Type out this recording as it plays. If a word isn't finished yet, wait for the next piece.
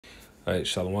All right,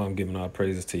 Shalom, giving our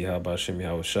praises to Yahweh Shem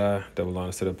Yahweh Shai, double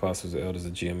honors to the apostles, the elders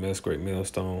of GMS, great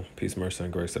millstone, peace, mercy,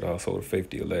 and grace to the household of faith,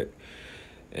 the elect.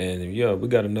 And yeah, we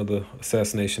got another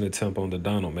assassination attempt on the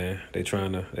Donald, man. They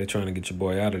trying to get your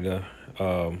boy out of there.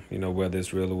 Whether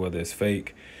it's real or whether it's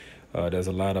fake. There's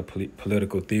a lot of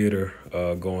political theater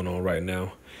going on right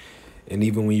now. And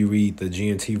even when you read the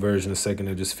GNT version of 2nd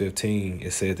Edges 15,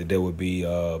 it said that there would be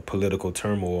political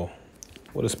turmoil.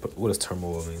 What does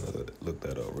turmoil mean? Look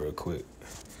that up real quick.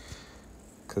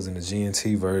 Because in the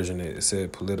GNT version, it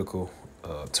said political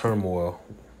turmoil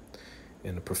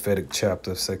in the prophetic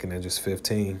chapter of 2nd Edges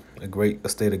 15. A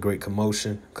state of great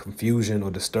commotion, confusion,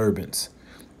 or disturbance.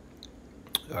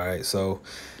 All right, so,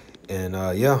 and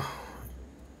and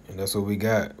that's what we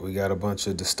got. We got a bunch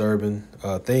of disturbing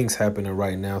things happening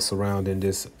right now surrounding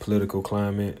this political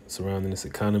climate, surrounding this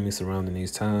economy, surrounding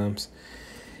these times.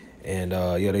 And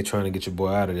they trying to get your boy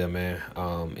out of there, man.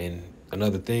 And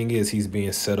another thing is he's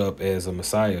being set up as a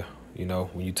Messiah. You know,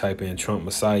 when you type in Trump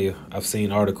Messiah, I've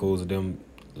seen articles of them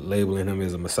labeling him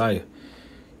as a Messiah.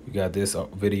 You got this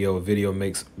video. A video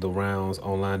makes the rounds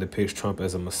online, depicts Trump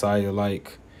as a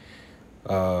Messiah-like.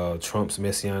 Trump's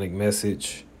messianic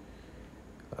message.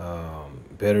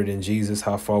 Better than Jesus.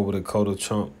 How far would a cult of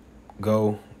Trump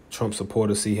go? Trump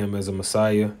supporters see him as a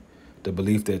Messiah. The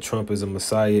belief that Trump is a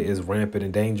Messiah is rampant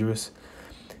and dangerous.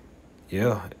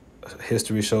 Yeah,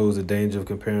 history shows the danger of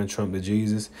comparing Trump to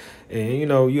Jesus. And, you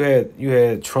know, you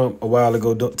had Trump a while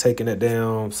ago taking that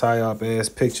down psyop-ass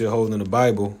picture holding the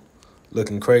Bible,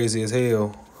 looking crazy as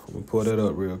hell. Let me pull that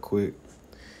up real quick.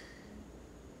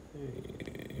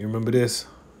 You remember this?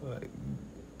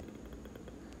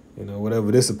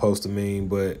 Whatever this is supposed to mean.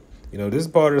 But, this is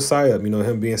part of the psyop,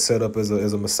 him being set up as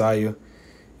a Messiah.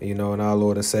 And our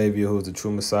Lord and Savior, who is the true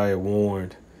Messiah,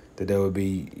 warned that there would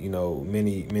be,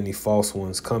 many, many false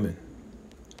ones coming.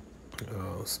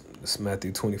 It's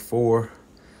Matthew 24.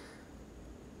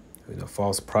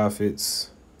 False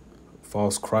prophets,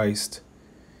 false Christ.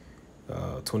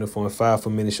 24:5,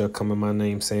 for many shall come in my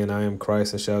name, saying, I am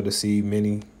Christ, and shall deceive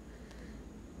many.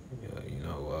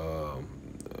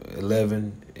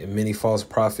 11, and many false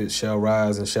prophets shall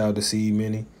rise and shall deceive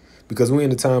many. Because we're in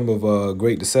the time of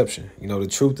great deception. The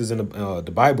truth is in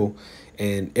the Bible,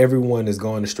 and everyone is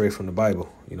going astray from the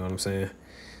Bible. You know what I'm saying?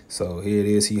 So here it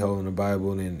is, he holding the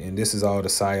Bible, and this is all the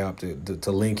psyop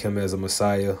to link him as a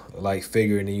Messiah-like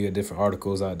figure. And then you had different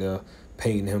articles out there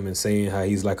painting him and saying how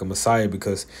he's like a Messiah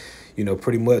because,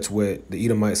 pretty much what the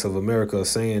Edomites of America are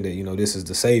saying that, this is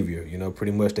the Savior.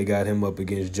 Pretty much they got him up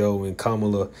against Joe and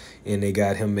Kamala, and they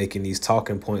got him making these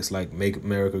talking points like make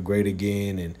America great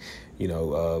again and,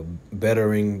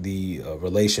 bettering the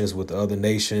relations with the other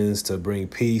nations to bring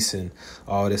peace and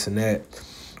all this and that.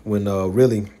 When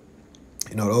really,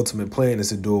 the ultimate plan is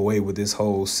to do away with this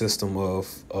whole system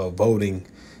of voting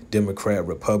Democrat,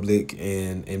 Republic,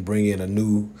 and bring in a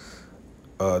new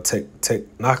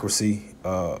technocracy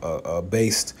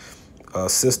based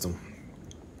system.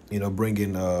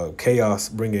 Bringing chaos,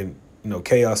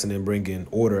 chaos, and then bringing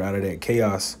order out of that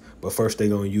chaos. But first, they're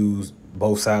gonna use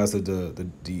both sides of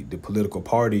the political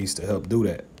parties to help do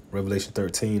that. Revelation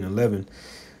 13:11.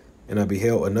 And I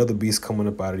beheld another beast coming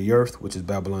up out of the earth, which is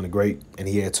Babylon the Great. And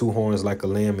he had 2 horns like a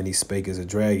lamb, and he spake as a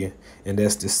dragon. And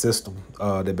that's the system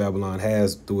that Babylon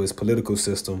has through its political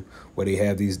system, where they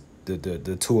have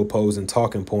the 2 opposing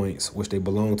talking points, which they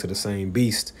belong to the same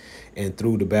beast. And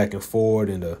through the back and forward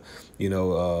and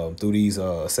through these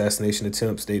assassination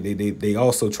attempts, they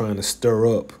also trying to stir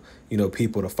up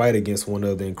people to fight against one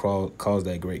another and cause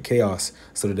that great chaos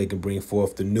so that they can bring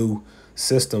forth the new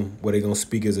system where they're going to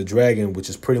speak as a dragon, which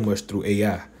is pretty much through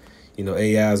AI.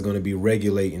 AI is going to be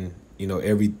regulating,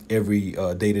 every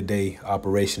day-to-day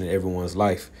operation in everyone's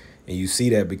life. And you see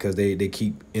that because they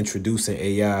keep introducing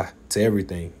AI to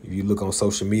everything. If you look on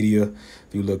social media,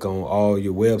 if you look on all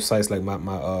your websites, like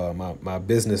my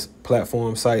business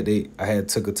platform site, I had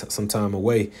took some time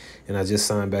away, and I just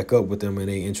signed back up with them, and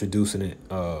they introducing it,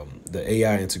 the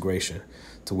AI integration,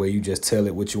 to where you just tell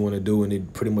it what you want to do, and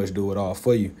it pretty much do it all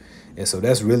for you. And so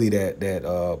that's really that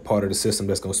part of the system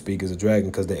that's going to speak as a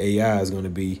dragon, because the AI is going to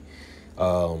be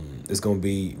it's going to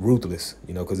be ruthless,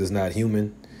 because it's not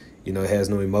human. It has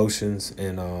no emotions,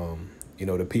 and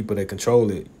the people that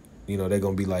control it, they're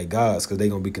going to be like gods, because they're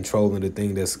going to be controlling the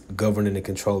thing that's governing and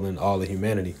controlling all of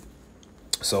humanity.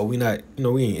 So we not,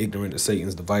 we ain't ignorant of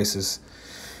Satan's devices.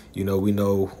 We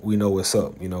know what's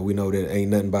up. We know that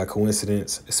ain't nothing by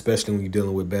coincidence, especially when you're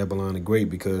dealing with Babylon the Great,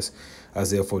 because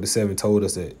Isaiah 47 told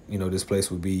us that, this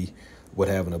place would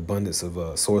have an abundance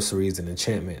of sorceries and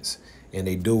enchantments. And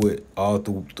they do it all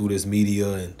through this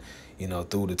media and,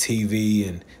 through the TV.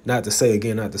 And not to say,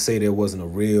 again, not to say there wasn't a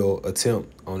real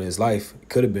attempt on his life. It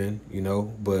could have been,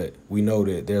 but we know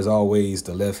that there's always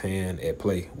the left hand at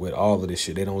play with all of this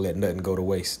shit. They don't let nothing go to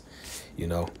waste,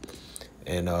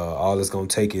 and all it's gonna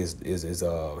take is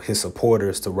his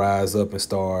supporters to rise up and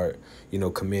start,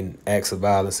 committing acts of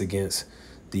violence against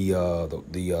the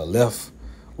left,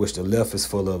 which the left is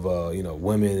full of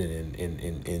women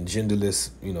and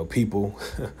genderless people.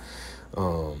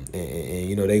 And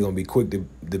they're gonna be quick to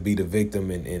be the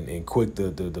victim and quick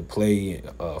to play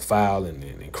foul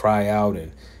and cry out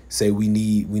and say we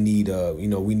need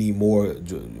more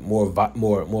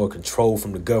control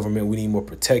from the government. We need more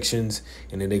protections,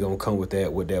 and then they're gonna come with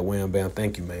that wham bam,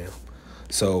 thank you, ma'am.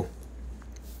 So,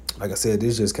 like I said,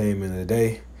 this just came in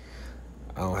today.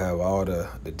 I don't have all the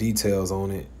details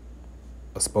on it.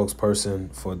 A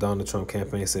spokesperson for Donald Trump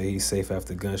campaign said he's safe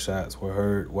after gunshots were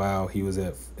heard while he was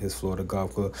at his Florida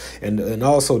golf club. And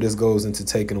also this goes into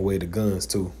taking away the guns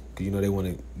too. They want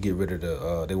to get rid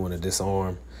of they want to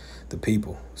disarm the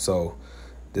people. So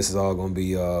this is all going to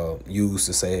be used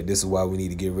to say this is why we need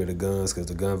to get rid of guns, because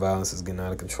the gun violence is getting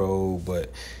out of control.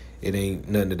 But it ain't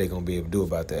nothing that they're going to be able to do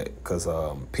about that, because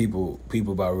people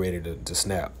about ready to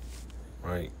snap,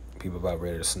 right? People about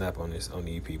ready to snap on these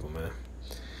people, man.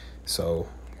 So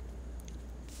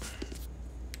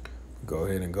go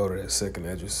ahead and go to that second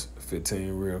address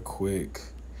 15 real quick,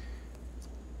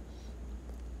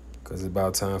 because it's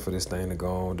about time for this thing to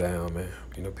go on down, man.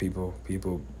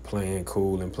 People playing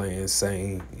cool and playing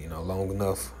sane, long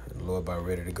enough. And the Lord about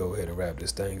ready to go ahead and wrap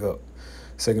this thing up.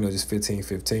 Second address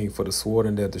 15:15, for the sword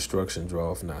and their destruction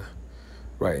draweth nigh.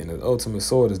 Right, and the ultimate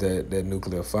sword is that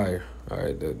nuclear fire. All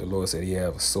right, the Lord said he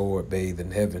have a sword bathed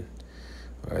in heaven.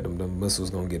 All right, them missiles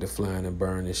gonna get to flying and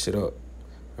burn this shit up.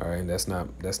 All right, and that's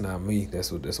not me.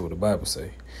 That's what the Bible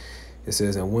say. It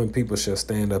says, and when people shall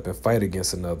stand up and fight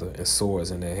against another, and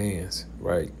swords in their hands.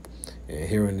 Right, and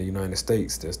here in the United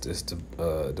States, that's just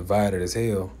divided as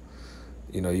hell.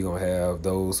 You're gonna have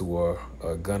those who are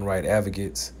gun right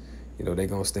advocates. They're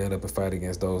gonna stand up and fight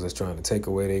against those that's trying to take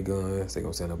away their guns. They're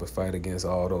gonna stand up and fight against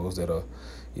all those that are,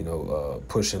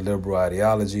 pushing liberal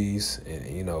ideologies.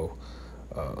 And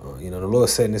the Lord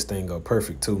setting this thing up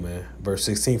perfect too, man. Verse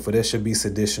 16, for there should be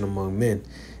sedition among men.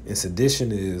 And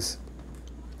sedition is,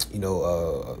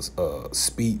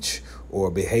 speech or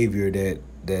behavior that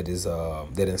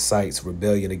incites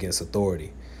rebellion against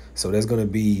authority. So there's going to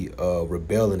be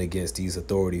rebelling against these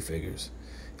authority figures.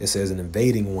 It says, and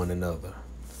invading one another,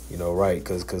 right?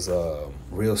 Because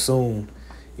real soon,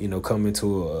 coming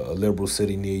to a liberal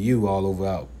city near you, all over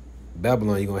out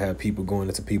Babylon, you're going to have people going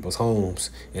into people's homes,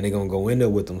 and they're going to go in there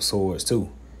with them swords too.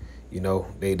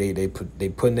 They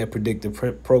putting that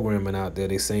predictive programming out there.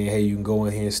 They saying, hey, you can go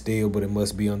in here and steal, but it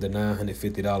must be under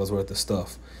 $950 worth of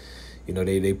stuff.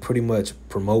 They pretty much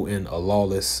promoting a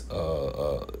lawless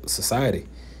society.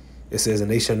 It says,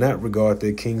 and they shall not regard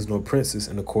their kings nor princes,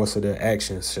 in the course of their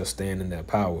actions shall stand in their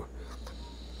power.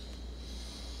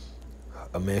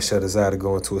 A man shall desire to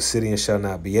go into a city and shall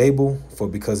not be able, for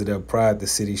because of their pride the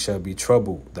city shall be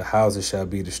troubled, the houses shall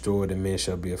be destroyed, and men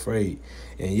shall be afraid.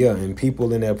 And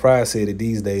people in their pride say that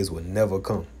these days will never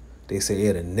come. They say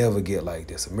it'll never get like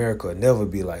this. America will never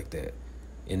be like that.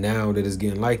 And now that it's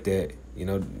getting like that,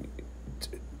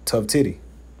 tough titty.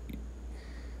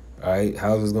 All right,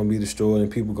 houses gonna be destroyed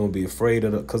and people gonna be afraid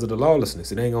of because of the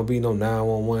lawlessness. It ain't gonna be no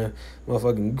 911.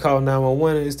 Motherfucking, you call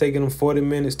 911, it's taking them 40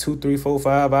 minutes, 2, 3, 4,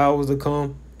 5 hours to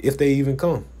come, if they even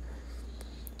come.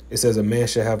 It says a man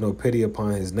shall have no pity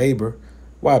upon his neighbor.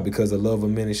 Why? Because the love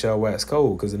of many shall wax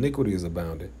cold, because iniquity is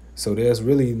abounding. So there's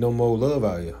really no more love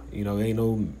out here.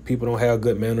 People don't have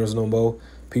good manners no more.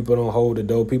 People don't hold the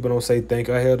door. People don't say thank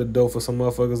you. I held the door for some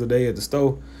motherfuckers today at the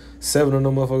store. 7 of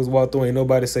them motherfuckers walked through, ain't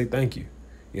nobody say thank you.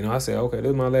 I said, okay, this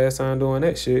is my last time doing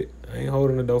that shit. I ain't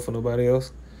holding the door for nobody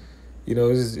else.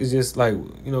 It's just like,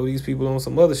 these people on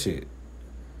some other shit.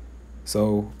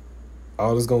 So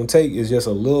all it's going to take is just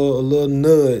a little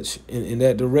nudge in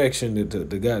that direction to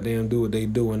goddamn do what they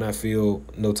do and not feel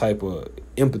no type of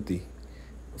empathy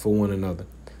for one another.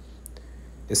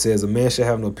 It says, a man shall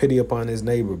have no pity upon his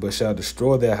neighbor, but shall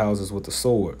destroy their houses with the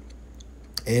sword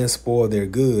and spoil their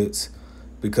goods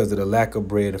because of the lack of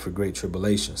bread and for great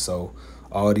tribulation. So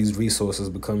all these resources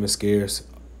becoming scarce,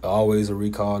 always a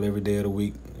recall every day of the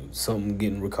week, something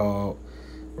getting recalled,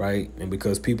 right? And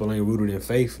because people ain't rooted in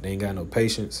faith, they ain't got no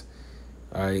patience,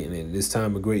 all right? And then this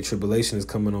time of great tribulation is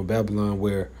coming on Babylon,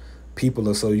 where people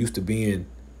are so used to being,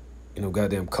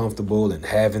 goddamn comfortable and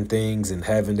having things and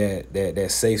having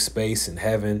that safe space and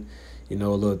having, a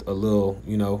little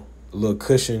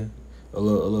cushion, a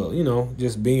little,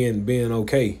 just being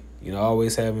okay. You know,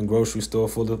 always having grocery store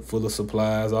full of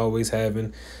supplies, always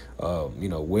having, you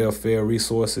know, welfare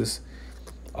resources.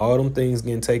 All them things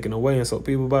getting taken away, and so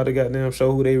people about to goddamn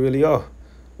show who they really are.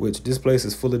 Which this place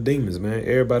is full of demons, man.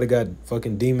 Everybody got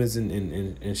fucking demons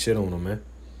and shit on them, man.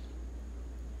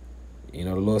 You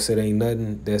know, the Lord said ain't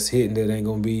nothing that's hidden that ain't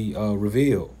gonna be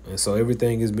revealed. And so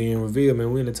everything is being revealed,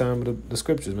 man. We're in the time of the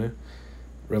scriptures, man.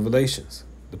 Revelations.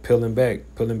 The peeling back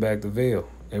the veil.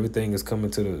 Everything is coming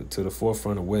to the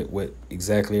forefront of what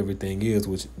exactly everything is,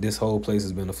 which this whole place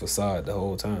has been a facade the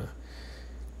whole time.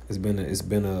 It's been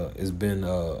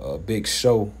a big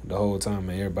show the whole time,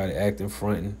 man. Everybody acting,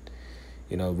 fronting.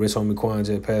 You know, Rich Homie Quan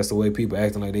just passed away. People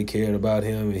acting like they cared about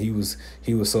him, and he was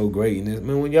so great. And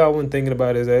man, when y'all wasn't thinking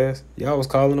about his ass, y'all was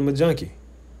calling him a junkie.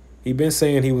 He been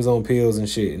saying he was on pills and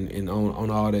shit and on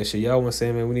all that shit. Y'all wasn't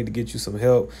saying, man, we need to get you some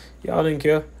help. Y'all didn't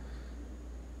care,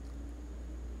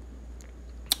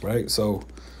 right? So,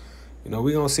 you know,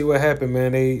 we gonna see what happened,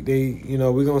 man. You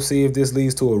know, we gonna see if this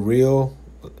leads to a real,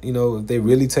 you know, if they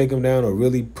really take him down or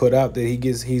really put out that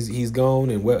he's gone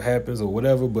and what happens or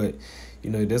whatever. But you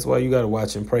know, that's why you gotta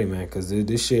watch and pray, man, because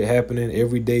this shit happening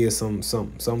every day is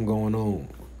something going on,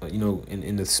 you know,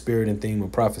 in the spirit and theme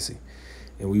of prophecy,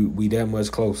 and we that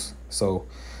much close. So,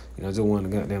 you know, I just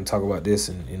wanted to goddamn talk about this,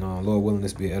 and you know, Lord willing,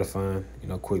 this be edifying. You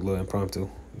know, quick little impromptu,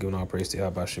 giving all praise to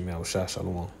Yahweh Shem Yahushua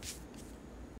Shalom.